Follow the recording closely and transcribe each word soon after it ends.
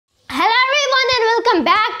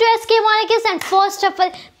SK Monikis, and first of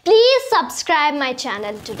all, please subscribe my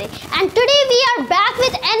channel today. And today we are back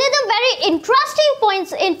with another very interesting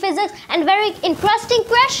points in physics and very interesting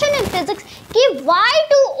question in physics कि why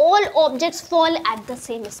do all objects fall at the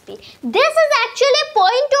same speed? This is actually a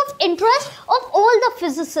point of interest of all the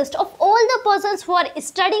physicists, of all the persons who are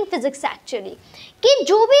studying physics actually. कि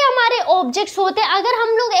जो भी हमारे objects होते हैं, अगर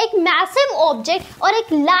हम लोग एक मैसिव ऑब्जेक्ट और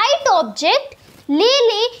एक लाइट ऑब्जेक्ट ले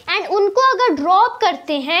एंड उनको अगर ड्रॉप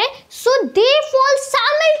करते हैं सो दे फॉल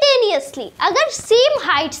साइमल्टेनियसली. अगर सेम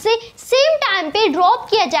हाइट से सेम टाइम पे ड्रॉप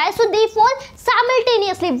किया जाए सो they fall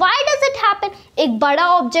simultaneously. Why does it happen? एक बड़ा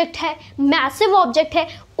ऑब्जेक्ट है, मैसिव ऑब्जेक्ट है,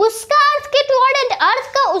 उसका अर्थ के टुवर्ड एंड अर्थ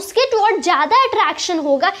का उसके टुवर्ड ज़्यादा अट्रैक्शन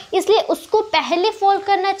होगा, इसलिए उसको पहले फॉल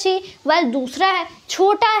करना चाहिए. वेल दूसरा है,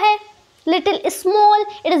 छोटा है, little small,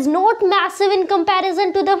 it is not massive in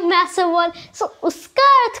comparison to the massive one, so उसका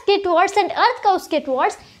अर्थ के towards and अर्थ का उसके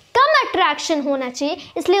towards कम attraction होना चाहिए,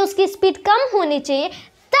 इसलिए उसकी speed कम होनी चाहिए.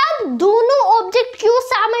 तब दोनों object क्यों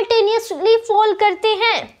simultaneously fall करते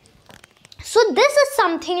हैं? So this is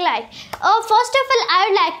something like first of all I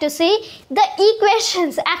would like to say the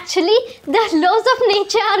equations, actually the laws of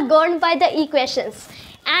nature are governed by the equations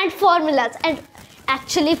and formulas, and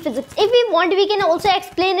actually physics, if we want we can also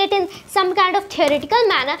explain it in some kind of theoretical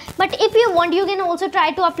manner, but if you want you can also try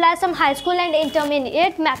to apply some high school and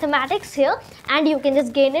intermediate mathematics here, and you can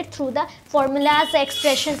just gain it through the formulas,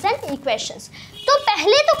 expressions and equations. तो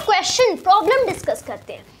पहले तो question problem discuss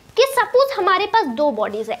करते हैं कि suppose हमारे पास दो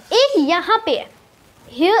bodies है, एक यहाँ पे है,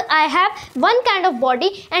 here I have one kind of body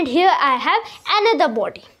and here I have another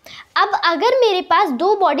body. अब अगर मेरे पास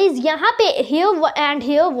दो बॉडीज यहाँ पे here and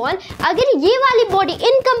here one, अगर ये वाली body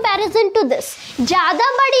in comparison to this ज़्यादा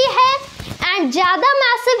बड़ी है एंड ज़्यादा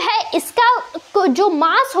मैसिव है, इसका जो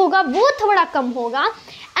मास होगा वो थोड़ा कम होगा,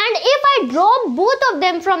 and if I drop both of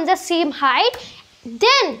them from the same height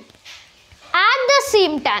then at the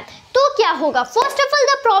same time तो क्या होगा? First of all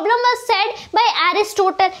the problem was said bye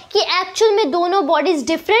Aristotle कि एक्चुअल में दोनों बॉडीज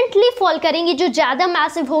डिफरेंटली फॉल करेंगी. जो ज़्यादा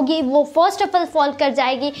मैसिव होगी वो फर्स्ट ऑफ ऑल फॉल कर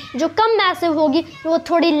जाएगी, जो कम मैसिव होगी वो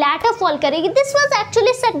थोड़ी लैटर फॉल करेगी. This was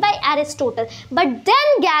actually said bye Aristotle, but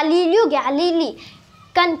then Galilei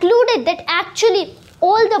concluded that actually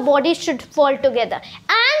all the bodies should fall together,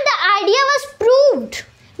 and the idea was proved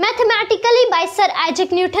mathematically by Sir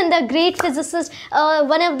Isaac Newton, the great physicist,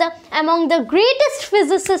 one of the among the greatest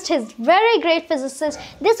physicists, his very great physicist.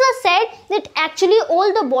 This was said that actually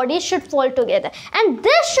all the bodies should fall together, and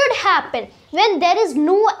this should happen when there is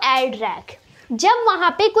no air drag. जब वहाँ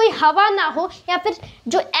पे कोई हवा ना हो या फिर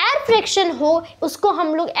जो एयर फ्रिक्शन हो, उसको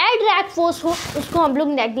हम लोग एयर ड्रैग फोर्स हो, उसको हम लोग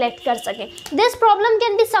नेग्लेक्ट कर सकें. This problem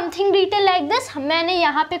can be something written like this. मैंने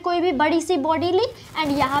यहाँ पे कोई भी बड़ी सी बॉडी ली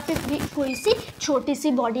एंड यहाँ पे भी कोई सी छोटी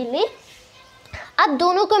सी बॉडी ली. अब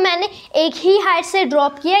दोनों को मैंने एक ही हाइट से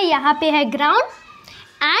ड्रॉप किया. यहाँ पे है ग्राउंड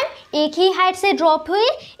एंड एक ही हाइट से ड्रॉप हुए,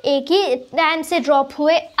 एक ही टाइम से ड्रॉप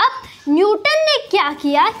हुए. अब न्यूटन ने क्या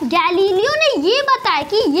किया, गैलीलियो ने ये बताया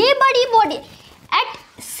कि ये बड़ी बॉडी एट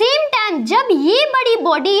सेम टाइम जब ये बड़ी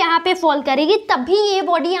बॉडी यहाँ पे फॉल करेगी तभी ये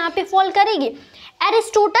बॉडी यहाँ पे फॉल करेगी.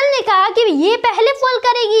 एरिस्टोटल ने कहा कि ये पहले फॉल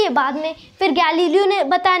करेगी, ये बाद में. फिर गैलीलियो ने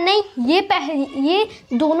बताया नहीं, ये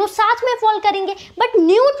दोनों साथ में फॉल करेंगे. But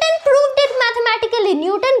Newton proved it mathematically.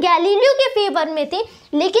 Newton Galileo के फेवर में थे,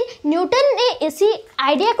 लेकिन न्यूटन ने इसी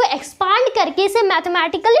आइडिया को एक्सपांड करके इसे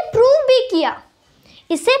मैथमेटिकली प्रूव भी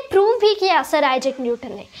किया. सर आइजैक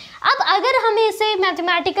न्यूटन ने. अब अगर हमें इसे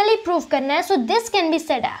मैथमेटिकली प्रूव करना है so this can be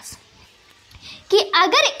said as कि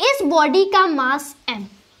अगर इस बॉडी का मास m,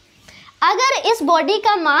 अगर इस बॉडी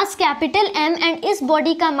का मास कैपिटल M एंड इस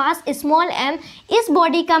बॉडी का मास स्मॉल m, इस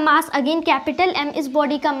बॉडी का मास अगेन कैपिटल M, इस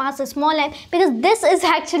बॉडी का mass small m, because this is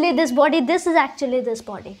actually this body, this is actually this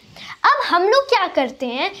body. अब हम लोग क्या करते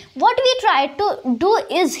हैं, what we try to do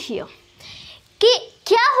is here कि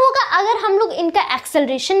क्या होगा अगर हम लोग इनका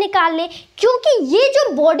एक्सेलरेशन निकाल लें, क्योंकि ये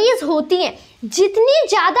जो बॉडीज़ होती हैं जितनी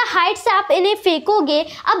ज़्यादा हाइट से आप इन्हें फेंकोगे,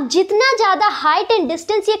 अब जितना ज़्यादा हाइट एंड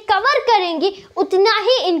डिस्टेंस ये कवर करेंगी उतना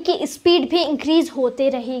ही इनकी स्पीड भी इंक्रीज होते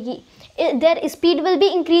रहेगी. There speed will be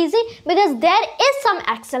increasing because there is some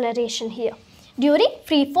acceleration here during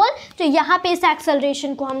free fall. तो यहाँ पे इस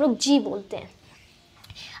एक्सेलरेशन को हम लोग g बोलते हैं.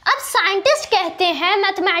 अब साइंटिस्ट कहते हैं,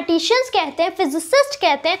 मैथमेटिशियंस कहते हैं, फिजिसिस्ट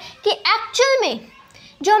कहते हैं कि एक्चुअल में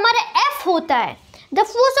जो हमारा F होता है, the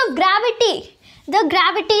force of gravity, the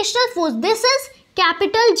gravitational force, this is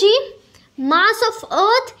capital G, mass of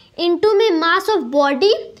earth into में mass of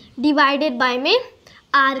body divided by में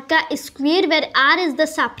R का square, where R is the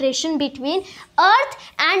separation between earth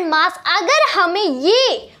and mass. अगर हमें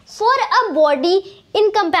ये for a body in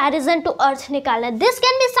comparison to earth निकालना। This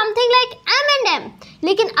can be something like m and m।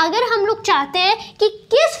 लेकिन अगर हम लोग चाहते हैं कि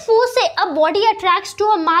किस फोर्स से a body attracts to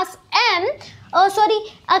a mass m,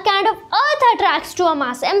 a kind of earth attracts to a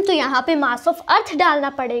mass m, तो यहाँ पे मास ऑफ अर्थ डालना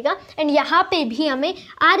पड़ेगा एंड यहाँ पे भी हमें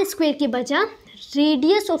r स्क्वायर की बजाय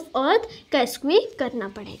रेडियस ऑफ अर्थ का स्क्वायर करना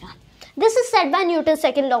पड़ेगा। This is set bye Newton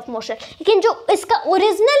second law of motion. लेकिन जो इसका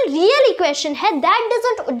ओरिजिनल रियल इक्वेशन है that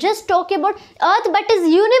doesn't just talk about earth but is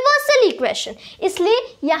universal equation, इसलिए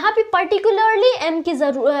यहाँ पे पर्टिकुलरली m e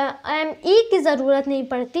की ज़रूरत नहीं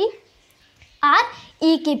पड़ती, r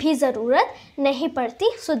e की भी ज़रूरत नहीं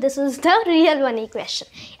पड़ती। So this is the real one equation.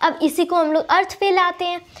 अब इसी को हम लोग अर्थ पे लाते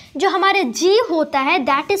हैं। जो हमारे g होता है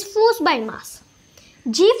that is force by mass,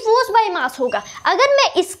 g force by mass होगा। अगर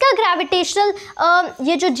मैं इसका ग्रेविटेशनल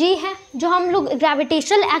ये जो g है जो हम लोग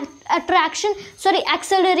ग्रेविटेशनल अट्रैक्शन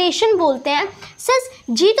एक्सेलरेशन बोलते हैं, सिंस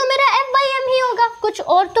g तो मेरा f बाई m ही होगा, कुछ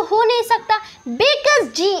और तो हो नहीं सकता, because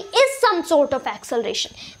g is some sort of acceleration.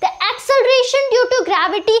 The acceleration due to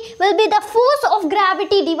gravity will be the force of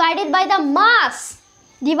gravity divided by the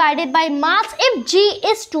mass if g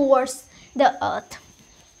is towards the earth.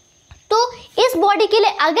 तो इस body के लिए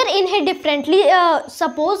अगर इन्हें डिफरेंटली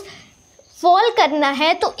सपोज फॉल करना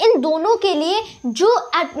है तो इन दोनों के लिए जो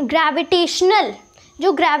ग्रेविटेशनल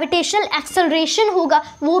एक्सेलरेशन होगा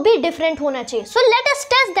वो भी डिफरेंट होना चाहिए। So let us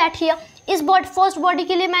test that here. इस फर्स्ट बॉडी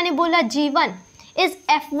के लिए मैंने बोला g1 is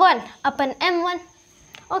f1 upon m1।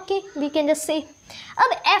 Okay, we can just say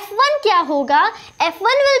अब f1 क्या होगा,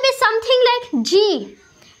 f1 will be something like g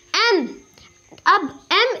m, अब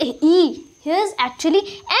me here is actually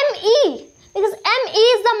me because me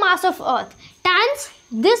is the mass of earth times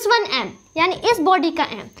this one m, यानी इस body का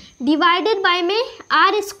m divided by में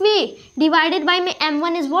r square divided by में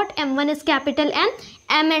m1 is what, m1 is capital M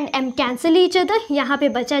and m cancel each other, यहाँ पे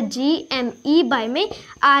बचा g m e bye में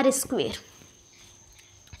r square.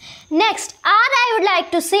 Next r I would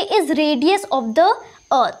like to say is radius of the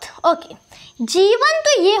earth। Okay, g1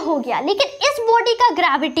 तो ये हो गया, लेकिन इस बॉडी का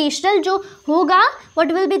ग्रेविटेशनल जो होगा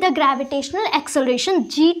what will be the gravitational acceleration,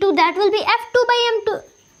 g2 that will be f2 by m2।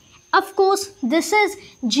 Of course this is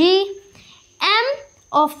g m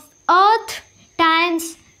of earth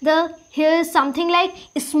times the here something like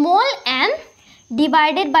small m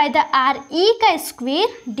divided by the r e का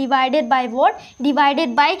square divided by what,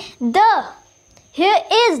 divided by the here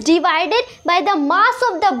is divided by the mass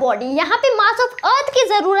of the body। यहाँ पे mass of earth की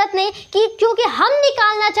ज़रूरत नहीं कि क्योंकि हम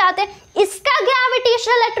निकालना चाहते हैं इसका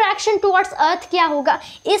gravitational attraction towards earth क्या होगा,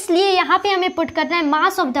 इसलिए यहाँ पे हमें पुट करना है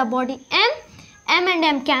mass of the body m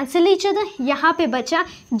and m cancel each other, यहाँ पे बचा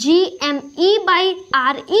g m e by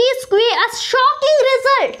r e square। a shocking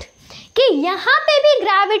result कि यहाँ पे भी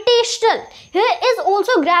gravitational here is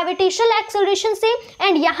also gravitational acceleration same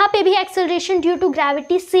and यहाँ पे भी acceleration due to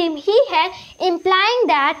gravity same ही है, implying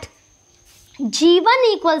that g1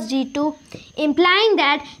 equals g2, implying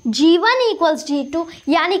that g1 equals g2,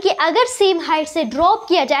 यानी कि अगर सेम हाइट से ड्रॉप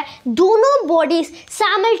किया जाए दोनों बॉडीज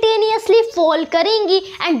साइमल्टेनियसली फॉल करेंगी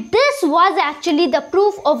and this was actually the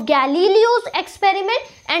proof of Galileo's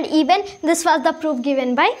experiment and even this was the proof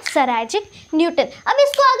given by sir Isaac Newton. अब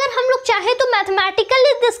इसको अगर हम लोग चाहें तो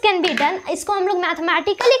mathematically this can be done, इसको हम लोग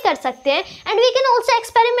मैथमेटिकली कर सकते हैं and we can also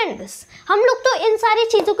experiment this. हम लोग तो इन सारी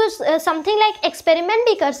चीज़ों को समथिंग लाइक एक्सपेरिमेंट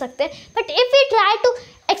भी कर सकते हैं, but if we try to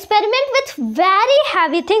experiment with very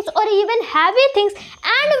heavy things or even heavy things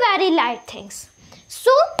and very light things,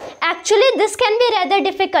 so actually this can be rather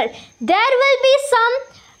difficult. There will be some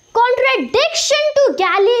contradiction to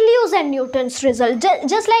Galileo's and Newton's result,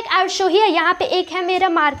 just like I will show here। यहाँ पे एक है मेरा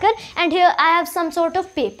marker and here I have some sort of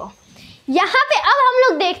paper। यहाँ पे अब हम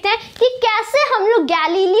लोग देखते हैं कि कैसे हम लोग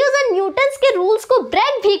गैलीलियोज और न्यूटन्स के रूल्स को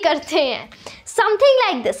ब्रेक भी करते हैं। समथिंग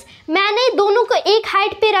लाइक दिस, मैंने दोनों को एक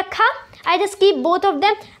हाइट पे रखा, I just keep both of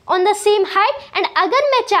them on the same height and अगर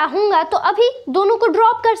मैं चाहूँगा तो अभी दोनों को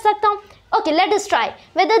ड्रॉप कर सकता हूँ। Okay, let us try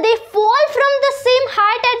whether they fall from the same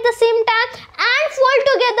height at the same time and fall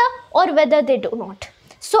together or whether they do not.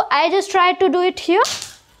 So I just try to do it here.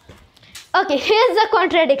 Okay, here's the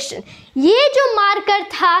contradiction. ये जो marker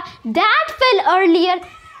था that fell earlier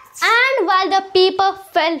and while the paper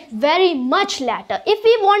fell very much later. If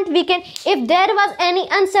we want we can, if there was any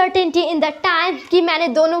uncertainty in the time कि मैंने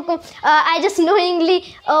दोनों को I just knowingly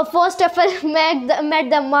first of all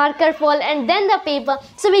made the marker fall and then the paper,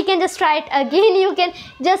 so we can just try it again. You can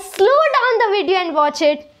just slow down the video and watch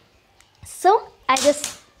it. So I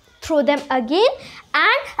just throw them again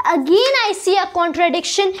and again I see a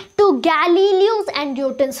contradiction to Galileo's and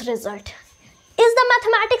Newton's result. Is the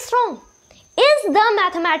mathematics wrong? Is the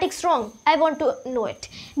mathematics wrong? I want to know it.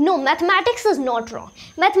 No, mathematics is not wrong.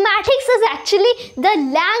 Mathematics is actually the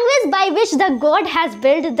language by which the God has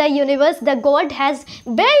built the universe, the God has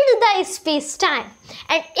built the space-time.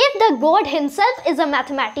 And if the God himself is a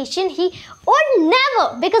mathematician, he would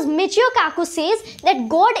never, because Michio Kaku says that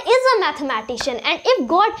God is a mathematician, and if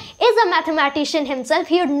God is a mathematician himself,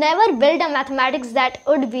 he would never build a mathematics that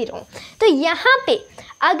would be wrong. तो यहाँ पे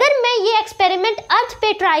अगर मैं ये experiment अर्थ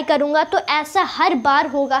पे try करूँगा तो ऐसा हर बार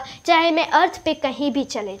होगा, चाहे मैं अर्थ पे कहीं भी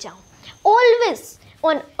चले जाऊँ, ऑलवेज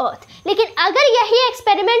ऑन अर्थ. लेकिन अगर यही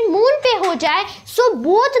एक्सपेरिमेंट मून पे हो जाए, so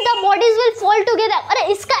both the bodies will fall together.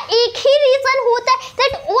 और इसका एक ही रीजन होता है,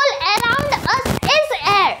 that all around us is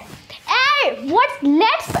air. Air what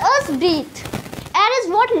let's us breathe. Air is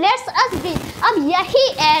what lets us breathe. अब यही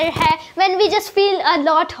air है. When we just feel a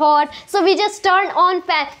lot hot, so we just turn on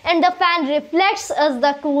fan and the fan reflects us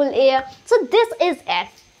the cool air. So this is air.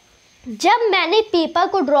 जब मैंने paper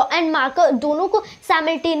को draw and marker दोनों को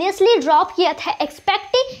simultaneously drop किया था,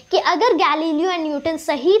 expecting कि अगर Galileo and Newton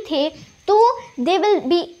सही थे तो they will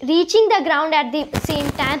be reaching the ground at the same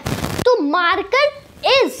time. तो marker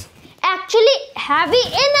is actually heavy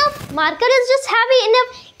enough. Marker is just heavy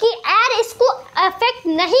enough कि एयर इसको अफेक्ट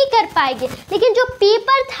नहीं कर पाएगी. लेकिन जो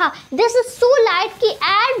पेपर था, दिस इज सो लाइट कि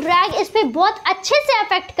एयर ड्रैग इस पर बहुत अच्छे से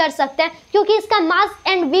अफेक्ट कर सकते हैं, क्योंकि इसका मास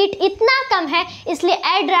एंड वेट इतना कम है, इसलिए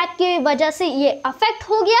एयर ड्रैग की वजह से ये अफेक्ट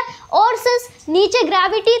हो गया. और सिंस नीचे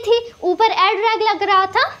ग्रेविटी थी, ऊपर एयर ड्रैग लग रहा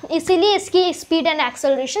था, इसीलिए इसकी स्पीड एंड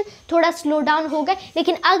एक्सेलरेशन थोड़ा स्लो डाउन हो गए.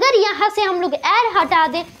 लेकिन अगर यहाँ से हम लोग एयर हटा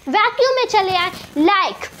दें, वैक्यूम में चले आए,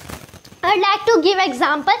 like I'd like to give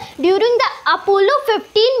example during the Apollo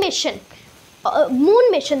 15 mission, moon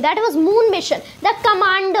mission, that was moon mission. The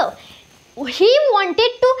commander, he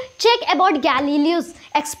wanted to check about Galileo's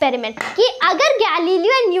experiment कि अगर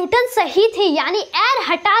गैलीलियो एंड न्यूटन सही थे, यानी एयर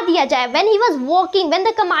हटा दिया जाए, when he was walking, when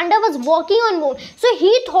the commander was walking on moon, so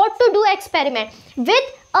he thought to do experiment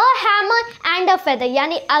with a hammer and a feather.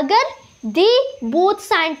 यानी अगर they both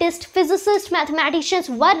scientists, physicists, mathematicians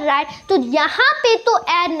were right, तो यहाँ पे तो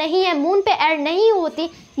air नहीं है, moon पे air नहीं होती,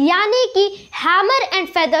 यानी कि hammer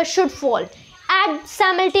and feather should fall at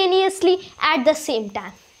simultaneously at the same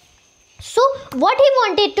time. So what he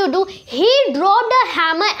wanted to do, he dropped a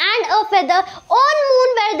hammer and a feather on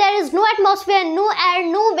moon where there is no atmosphere, no air,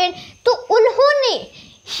 no wind. तो उन्होंने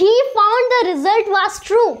He found the result was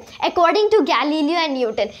true according to Galileo and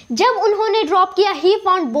Newton. जब उन्होंने drop किया, he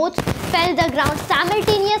found both fell the ground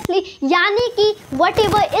simultaneously. यानी कि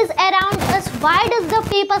whatever is around us, why does the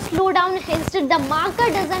paper slow down? Instead the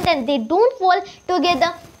marker doesn't, and they don't fall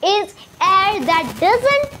together. Is air that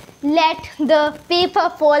doesn't let the paper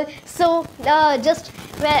fall. So just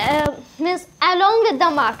means along with the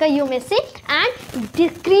marker you may say, and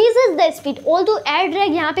decreases the speed. Although air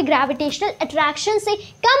drag यहाँ पे gravitational attraction से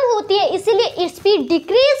कम होती है, इसीलिए speed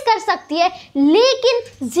decrease कर सकती है,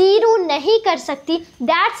 लेकिन zero नहीं कर सकती.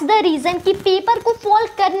 That's the reason कि paper को fall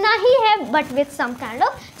करना ही है, but with some kind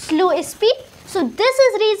of slow speed. So this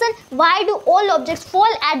is reason why do all objects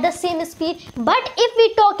fall at the same speed. But if we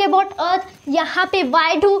talk about Earth, यहाँ पे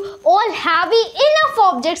why do all heavy enough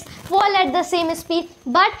objects fall at the same speed.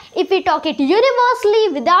 But if we talk it universally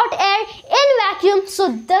without air in vacuum, so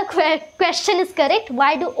the question is correct.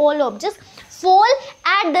 Why do all objects fall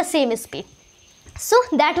at the same speed? So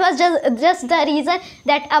that was just the reason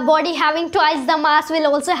that a body having twice the mass will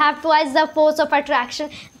also have twice the force of attraction.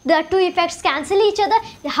 The two effects cancel each other.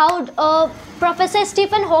 How Professor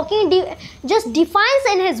Stephen Hawking just defines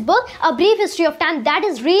in his book A Brief History of Time, that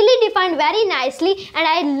is really defined very nicely, and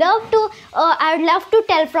I would love to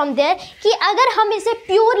tell from there कि अगर हम इसे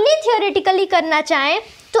purely theoretically करना चाहें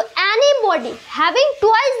तो any body having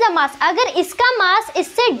twice the mass, अगर इसका मास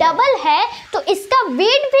इससे डबल है तो इसका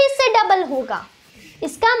वेट भी इससे डबल होगा.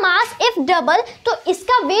 इसका मास इफ डबल तो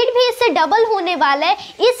इसका वेट भी इससे डबल होने वाला है,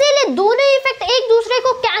 इसीलिए दोनों इफेक्ट एक दूसरे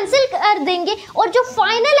को कैंसिल कर देंगे और जो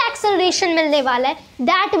फाइनल एक्सेलरेशन मिलने वाला है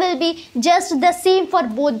that will be just the same for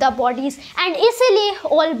both the bodies. And इसीलिए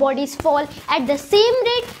all bodies fall at the same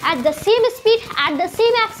rate, at the same speed, at the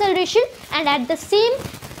same acceleration and at the same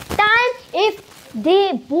time if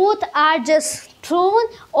they both are just thrown,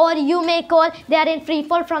 or you may call they are in free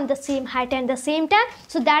fall from the same height and the same time.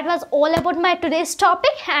 So that was all about my today's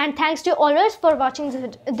topic, and thanks to you always for watching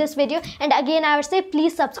this video. And again I would say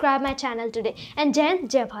please subscribe my channel today, and Jai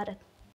Hind, Jai Bharat.